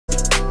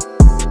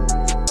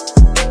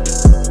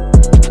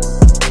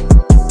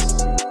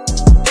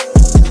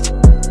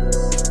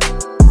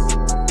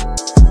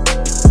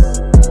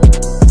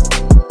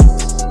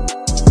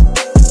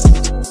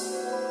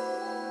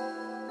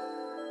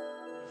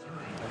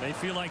They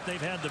feel like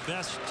they've had the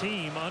best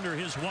team under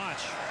his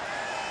watch.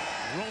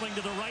 Rolling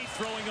to the right,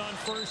 throwing on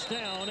first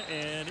down,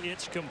 and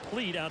it's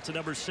complete out to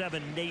number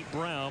 7, Nate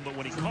Brown. But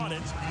when he caught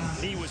it,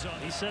 he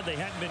said they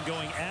hadn't been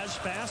going as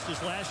fast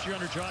as last year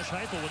under Josh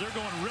Heupel. Well, they're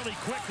going really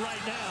quick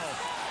right now.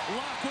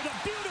 Locke with a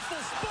beautiful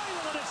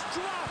spiral, and it's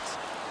dropped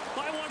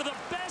by one of the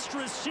best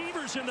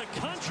receivers in the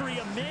country,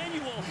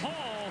 Emmanuel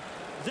Hall.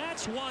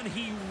 That's one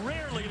he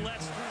rarely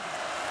lets through.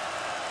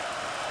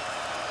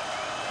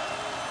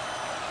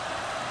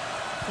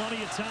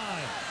 Plenty of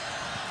time.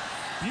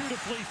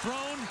 Beautifully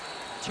thrown.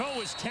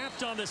 Toe is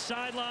tapped on the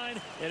sideline,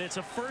 and it's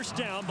a first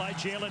down by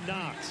Jalen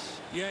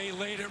Knox. Yeah, he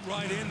laid it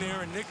right in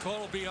there, and Nick Cole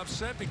will be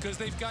upset because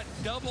they've got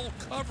double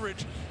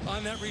coverage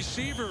on that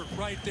receiver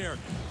right there.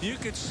 You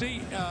could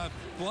see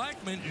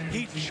Blackman,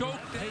 he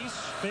choked. Pace,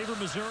 favor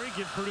Missouri,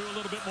 give Purdue a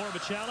little bit more of a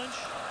challenge.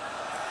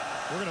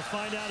 We're going to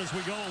find out as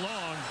we go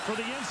along. For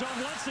the end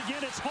zone, once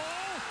again, it's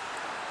Hall,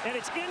 and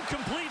it's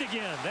incomplete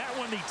again. That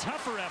one, the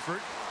tougher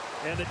effort,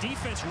 and the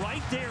defense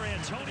right there,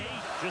 Antonio,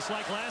 just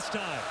like last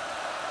time.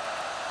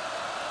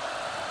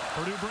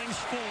 Purdue brings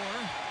 4.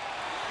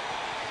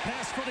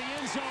 Pass for the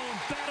end zone,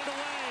 batted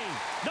away.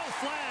 No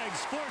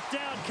flags, 4th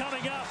down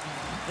coming up.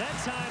 That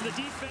time the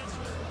defense.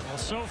 Well,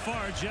 so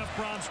far, Jeff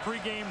Brom's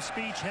pregame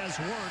speech has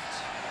worked.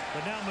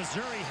 But now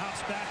Missouri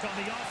hops back on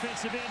the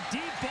offensive end.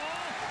 Deep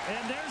ball,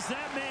 and there's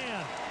that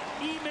man,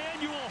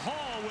 Emmanuel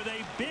Hall, with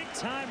a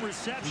big-time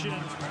reception.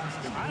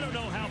 I don't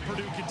know how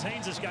Purdue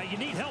contains this guy. You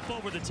need help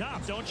over the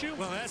top, don't you?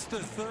 Well, that's the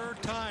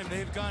 3rd time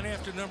they've gone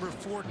after number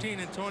 14,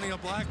 Antonio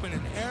Blackman,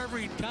 and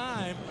every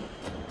time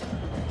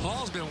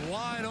Hall's been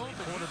wide open.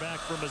 Quarterback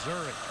for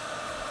Missouri.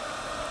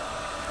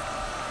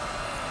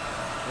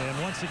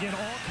 And once again,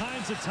 all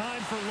kinds of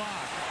time for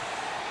Locke.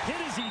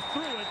 Hit as he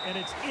threw it, and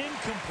it's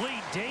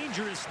incomplete.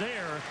 Dangerous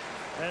there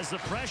as the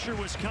pressure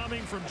was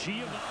coming from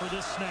Gia for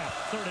this snap.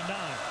 3rd and 9.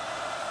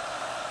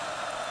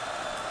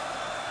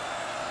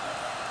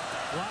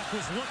 Locke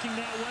was looking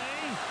that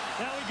way.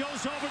 Now he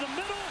goes over the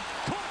middle.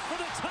 Caught for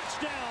the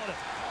touchdown.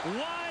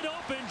 Wide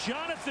open,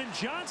 Jonathan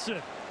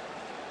Johnson.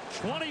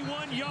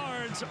 21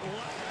 yards.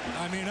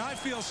 I mean, I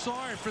feel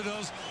sorry for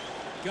those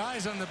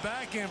guys on the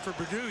back end for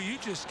Purdue. You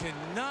just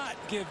cannot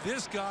give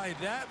this guy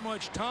that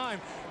much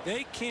time.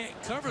 They can't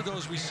cover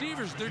those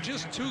receivers. They're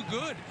just too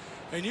good.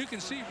 And you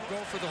can see go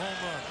for the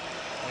home run.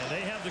 And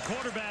they have the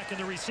quarterback and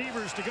the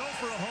receivers to go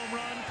for a home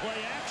run.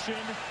 Play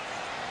action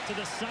to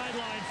the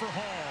sideline for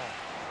Hall.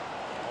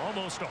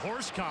 Almost a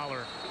horse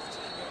collar.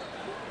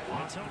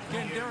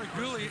 Again, Derek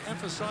really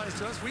emphasized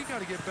to us, we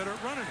got to get better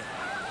at running it.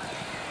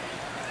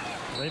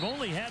 They've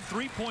only had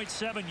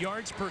 3.7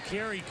 yards per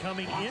carry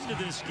coming into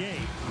this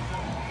game.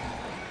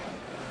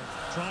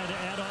 Trying to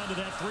add on to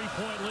that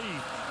 3-point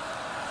lead.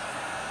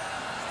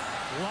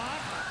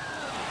 Locke.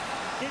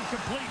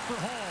 Incomplete for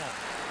Hall.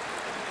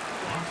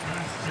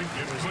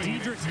 It was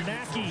Diedrich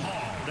Mackey.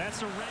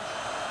 That's a red.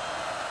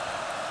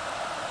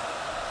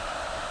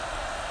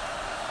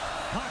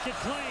 Pocket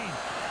plane.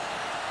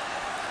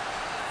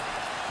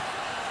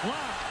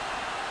 Locke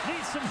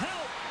needs some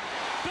help.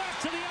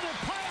 Back to the other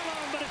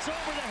pylon, but it's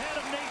over the head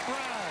of Nate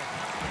Brown.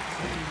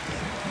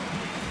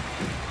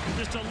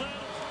 Just a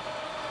little.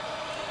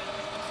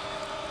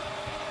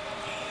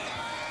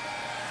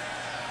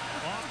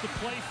 Off the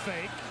play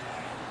fake.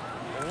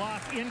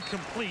 Locke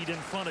incomplete in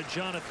front of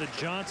Jonathan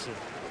Johnson.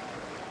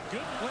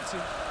 Good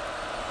blitzing.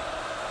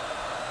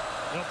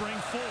 They'll bring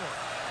 4.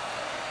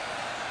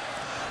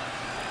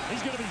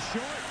 He's going to be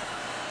short.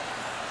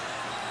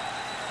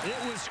 It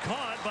was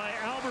caught by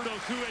Albert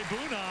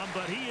Okue-Bunam,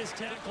 but he is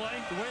 10 play.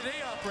 The way they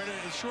operated,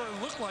 it sure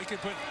looked like it,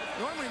 but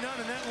normally not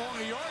in that long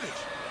a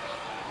yardage.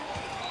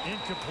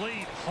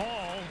 Incomplete.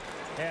 Hall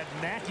had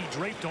Mackey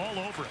draped all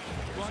over him.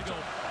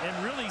 And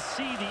really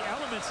see the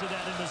elements of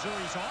that in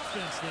Missouri's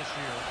offense this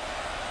year.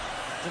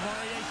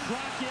 Demarie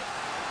Crockett.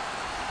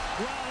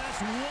 Wow,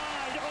 that's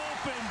wide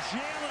open.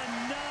 Jalen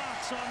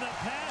Knox on the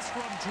pass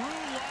from Drew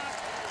Locke.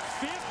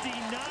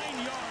 59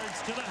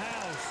 yards to the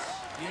house.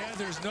 Yeah,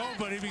 there's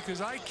nobody because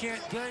I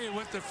can't tell you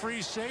what the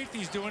free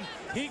safety's doing.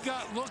 He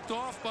got looked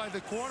off by the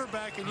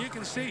quarterback, and you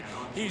can see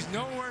he's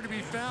nowhere to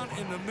be found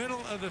in the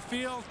middle of the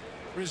field.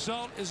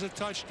 Result is a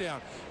touchdown.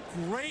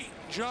 Great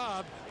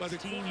job by the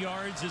 15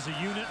 yards as a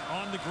unit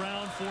on the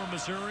ground for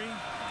Missouri.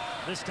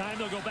 This time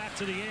they'll go back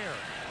to the air.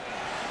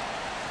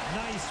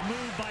 Nice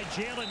move by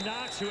Jalen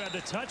Knox, who had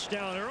the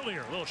touchdown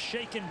earlier. A little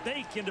shake and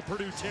bake into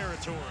Purdue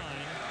territory.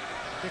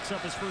 Picks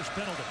up his first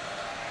penalty.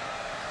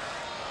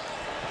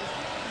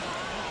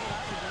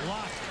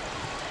 Locke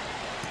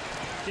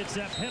gets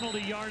that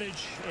penalty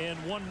yardage and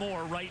one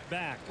more right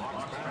back.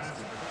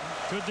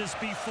 Could this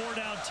be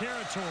 4-down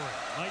territory?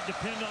 Might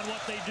depend on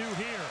what they do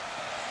here.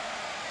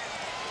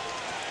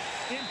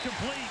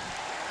 Incomplete.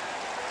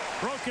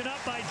 Broken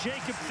up by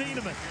Jacob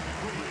Thieneman.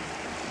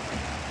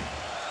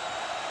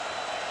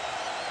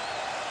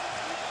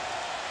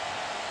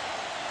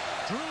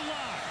 Drew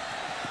Locke.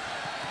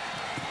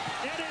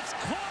 And it's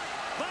caught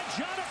by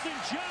Jonathan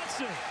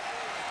Johnson.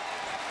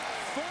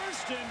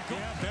 First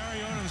Yeah, Barry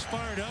Odom's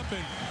fired up,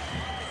 and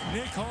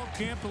Nick Holt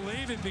can't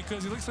believe it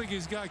because he looks like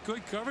he's got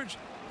good coverage.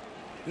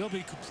 They'll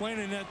be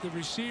complaining that the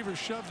receiver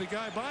shoved the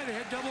guy by. They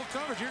had double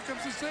coverage. Here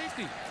comes the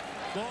safety.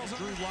 Ball's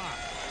Drew Lock.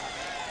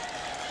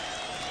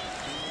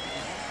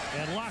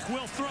 And Lock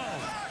will throw.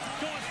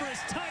 Going for his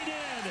tight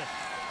end.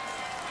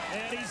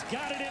 And he's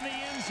got it in the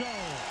end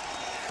zone.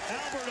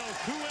 Alberto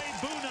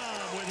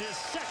Bunam with his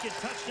second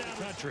touchdown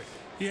country.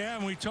 Yeah,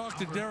 and we talked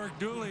to Derek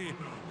Dooley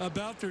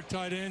about their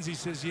tight ends. He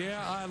says,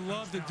 yeah, I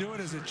love to do it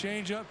as a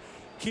changeup.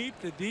 Keep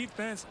the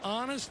defense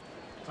honest,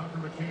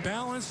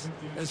 balanced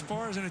as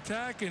far as an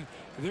attack, and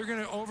they're going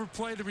to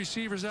overplay the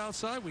receivers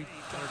outside.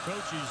 Our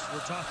coaches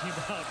were talking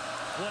about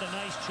what a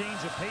nice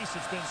change of pace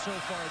it's been so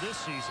far this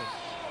season.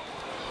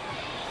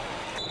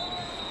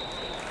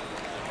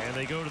 And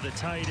they go to the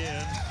tight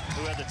end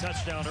who had the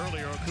touchdown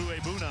earlier,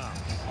 Bunam.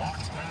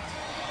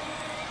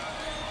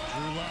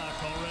 Drew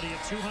Lock already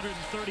at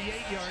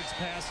 238 yards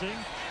passing,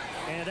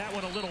 and that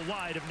one a little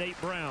wide of Nate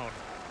Brown.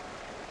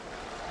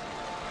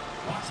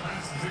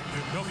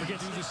 Don't forget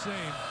to do the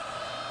same.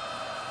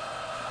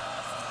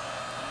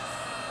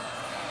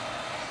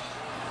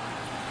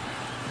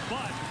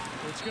 But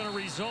it's going to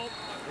result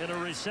in a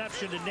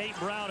reception to Nate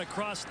Brown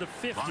across the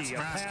 50. A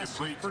pass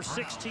for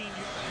 16.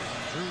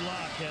 Drew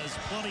Lock has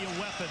plenty of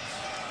weapons.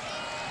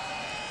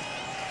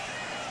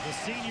 The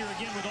senior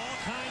again with all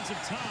kinds of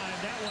time.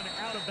 That one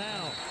out of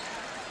bounds.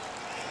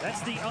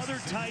 That's the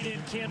other tight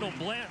end, Kendall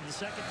Blanton,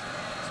 second.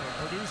 So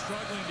Purdue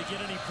struggling to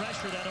get any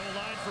pressure. That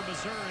O-line for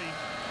Missouri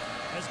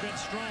has been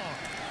strong.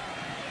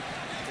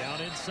 Down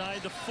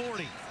inside the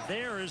 40.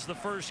 There is the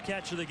first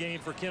catch of the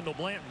game for Kendall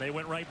Blanton. They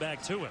went right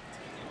back to him.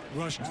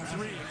 Rushed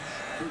 3.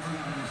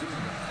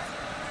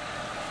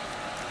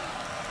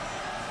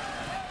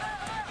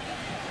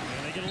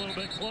 And they get a little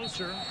bit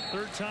closer.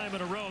 Third time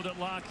in a row that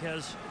Locke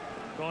has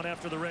gone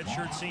after the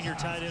redshirt senior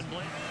tight end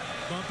Blanton.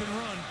 Bump and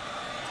run.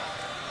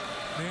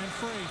 Man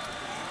free.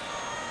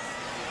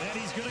 And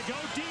he's going to go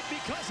deep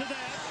because of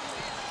that.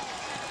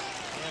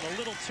 And a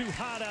little too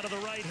hot out of the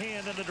right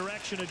hand in the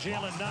direction of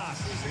Jalen Knox.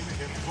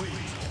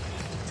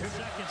 2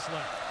 seconds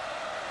left.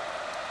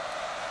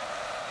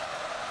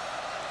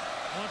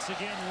 Once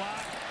again,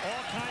 Locke,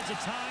 all kinds of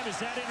time. Is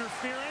that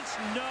interference?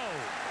 No.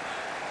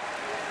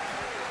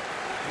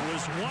 I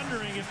was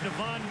wondering if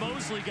Devon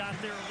Mosley got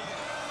there a little.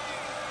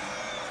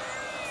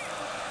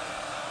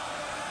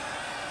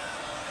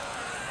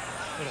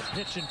 Little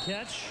pitch and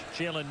catch.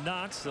 Jalen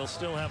Knox, they'll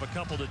still have a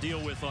couple to deal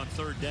with on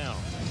third down.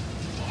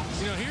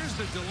 You know, here's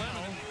the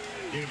dilemma.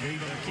 They're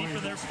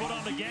keeping their foot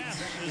on the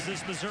gas is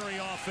this Missouri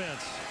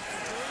offense.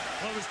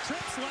 Well, it was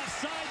trips left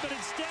side, but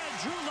instead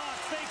Drew Lock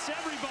fakes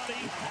everybody,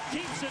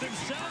 keeps it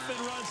himself, and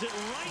runs it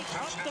right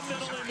up the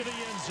middle into the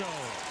end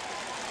zone.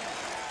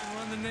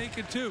 Run the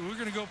naked too. We're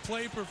going to go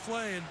play for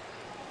play, and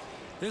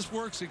this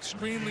works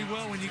extremely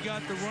well when you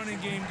got the running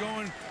game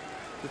going.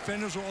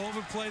 Defenders will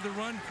overplay the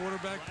run.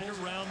 Quarterback pulls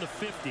around the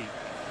 50. And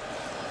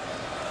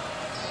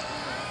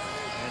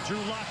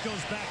Drew Lock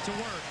goes back to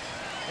work.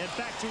 And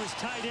back to his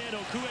tight end,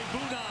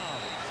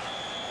 Bunam.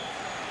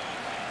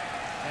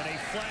 And a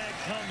flag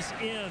comes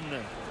in.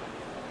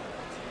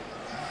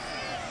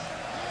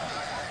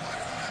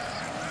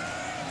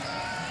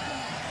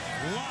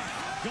 Lock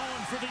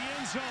going for the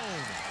end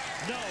zone.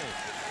 No.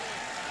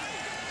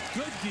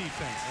 Good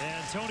defense.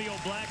 Antonio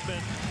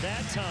Blackman,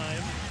 that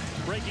time,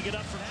 breaking it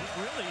up from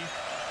really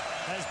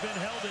has been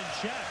held in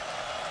check.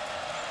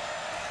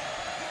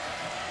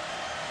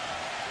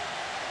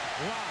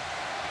 Lock.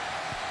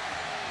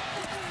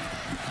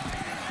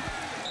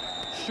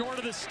 Short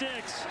of the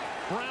sticks.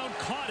 Brown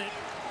caught it,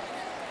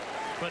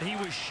 but he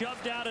was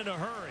shoved out in a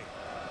hurry.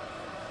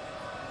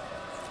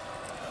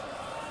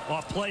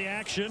 Off play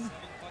action.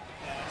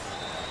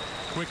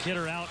 Quick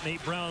hitter out.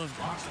 Nate Brown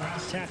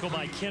tackled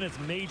by Kenneth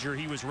Major.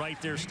 He was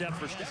right there step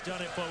for step. He's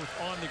done it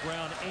both on the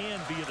ground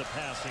and via the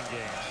passing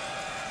game.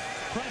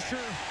 Pressure,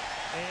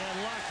 and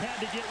Locke had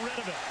to get rid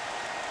of it.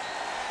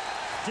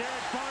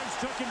 Derek Barnes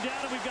took him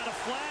down, and we've got a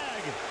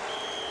flag.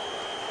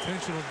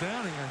 Intentional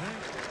downing, I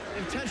think.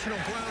 Intentional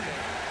grounding.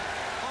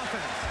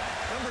 Offense,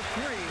 number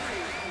 3.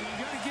 You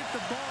got to get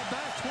the ball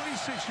back.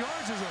 26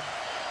 yards is a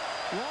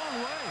long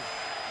way.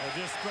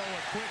 They'll just throw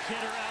a quick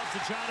hitter out to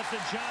Jonathan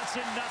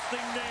Johnson.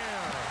 Nothing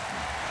there.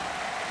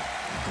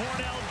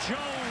 Cornell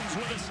Jones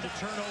with us to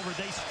turnover.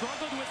 They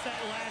struggled with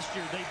that last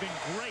year. They've been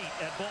great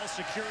at ball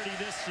security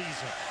this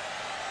season.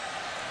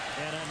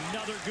 And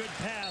another good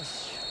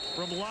pass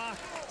from Locke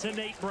to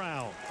Nate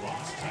Brown.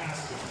 Last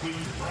pass to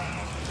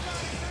Brown.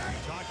 We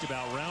talked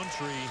about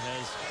Roundtree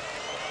has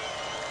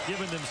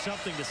given them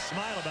something to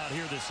smile about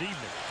here this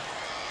evening.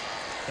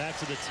 Back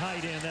to the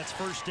tight end. That's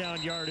first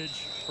down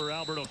yardage for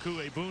Alberto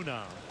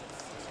Bunam.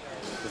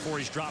 Before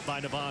he's dropped by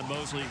Devon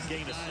Mosley.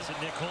 Gained a as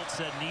Nick Holt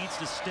said needs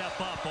to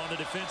step up on the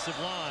defensive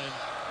line.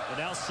 But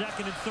now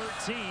 2nd and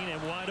 13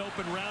 and wide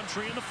open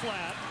Roundtree in the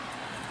flat.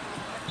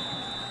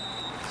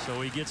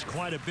 So he gets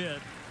quite a bit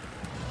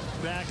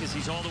back as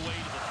he's all the way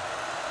to the...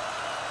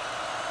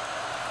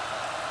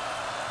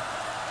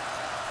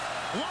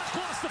 Locke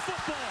lost the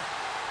football.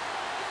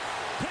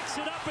 Picks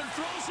Picks it up and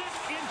throws it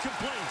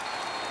incomplete.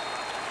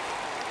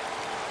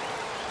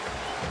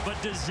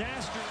 But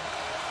disaster.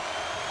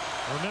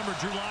 Remember,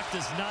 Drew Lock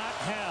does not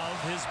have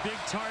his big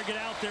target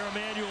out there,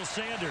 Emmanuel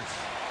Sanders.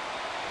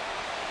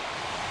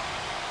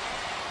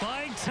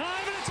 Buying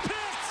time, and it's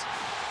Pitts.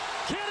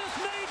 Kenneth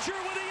Major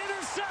with the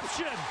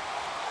interception.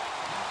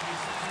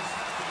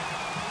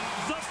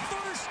 The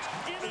first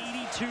in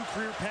 82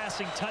 career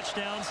passing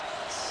touchdowns,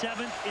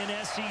 7th in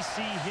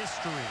SEC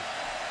history.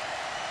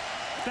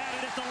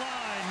 Batted at the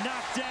line,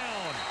 knocked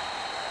down.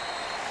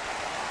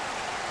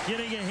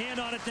 Getting a hand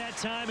on it that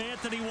time,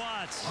 Anthony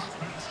Watts.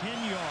 10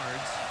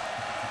 yards.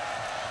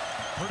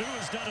 Purdue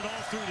has done it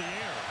all through the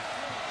air.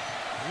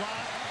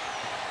 Lock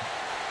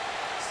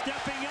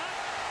stepping up,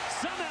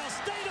 somehow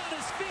stayed on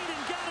his feet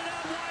and got it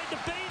out wide to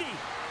Beatty.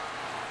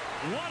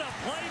 What a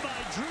play by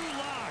Drew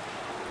Lock.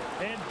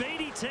 And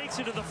Beatty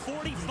takes it to the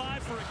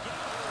 45 for a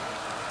game.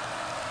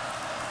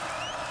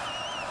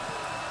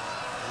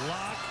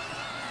 Lock.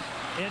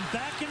 And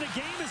back in the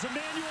game is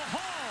Emmanuel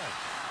Hall.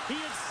 He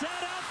had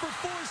sat out for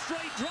 4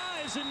 straight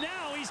drives, and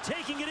now he's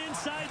taking it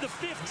inside the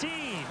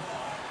 15.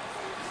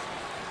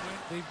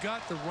 They've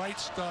got the right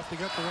stuff. They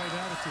got the right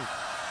attitude.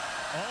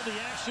 All the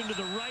action to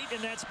the right,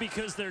 and that's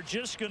because they're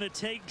just going to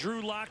take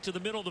Drew Lock to the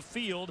middle of the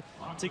field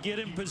to get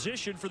in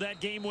position for that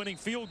game-winning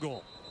field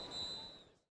goal.